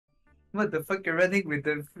What the fuck? You're running with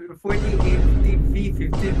the 4080p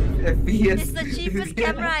 15 FPS. It's the cheapest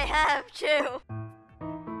camera I have, chill.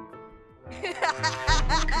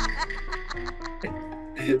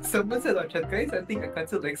 Someone said on chat, guys, I think I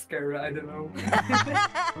cancelled Xcara, I don't know.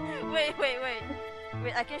 Wait,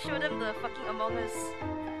 I can show them the fucking Among Us.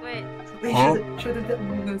 Wait. Wait, show them the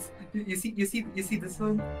Among Us. You see this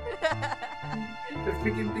one? The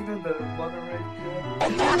freaking thing on the bottom right here.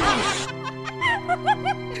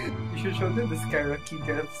 You should show them the Skyra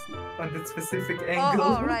keycaps on the specific angle.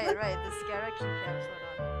 Oh, right, the Scara keycaps.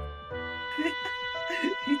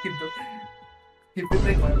 Hold on. He put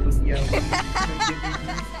like one of those yellow. It's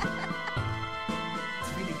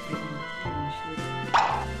really pretty. Holy shit.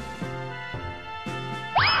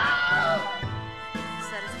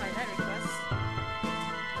 Satisfy that request.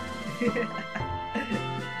 It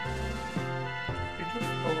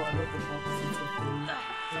looks a lot of the boxes of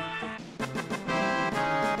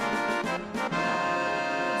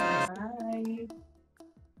Hi.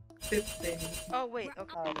 15. Oh wait,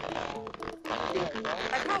 okay. I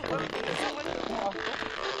can't work with someone.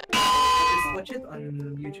 Just watch it on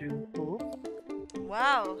YouTube.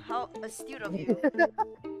 Wow, how astute of you.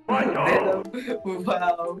 Wow.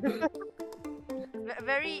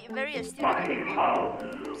 Very astute of you. How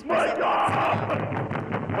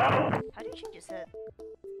do you change his head?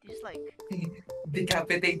 You just like...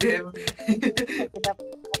 Decapitate him.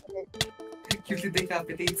 Cutely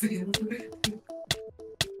decapitates him.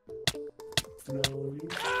 Slowly.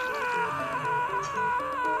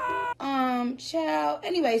 Child.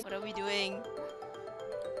 Anyways. What are we doing?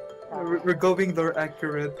 We're going lore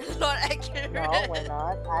accurate. Not accurate. No, we're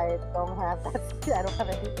not. I don't have that. I don't have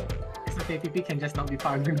anything. It's okay, PP can just not be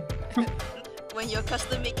farming. When your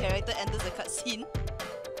custom-made character enters a cutscene.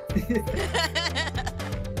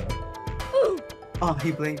 Oh,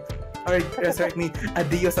 he blinked. Alright, resurrect me.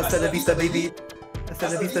 Adios, hasta la vista, baby. Hasta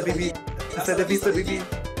la vista, baby. Hasta la vista, baby.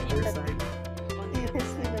 Other side.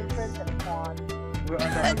 We're on the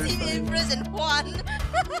other Team side. Empress and Juan.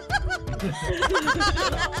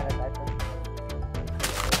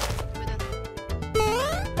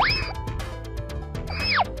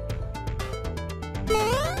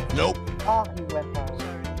 Nope. Oh, he went down.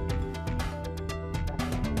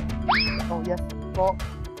 Oh, yes. Go.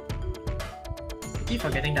 You keep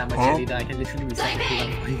forgetting that I'm a cheerleader, I can literally reset the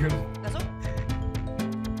cooldown for you. That's all.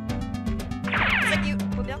 Thank you.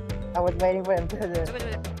 Put down. I was waiting for him to do Wait.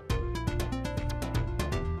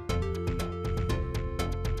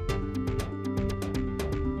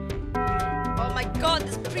 Oh my god,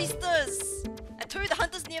 this priestess! I told you the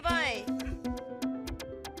hunter's nearby!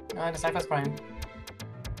 The Cypher's Prime.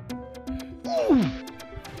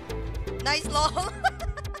 Nice lol!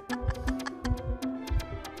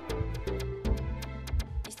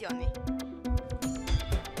 He's still on me.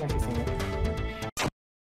 Yeah, she's seen it.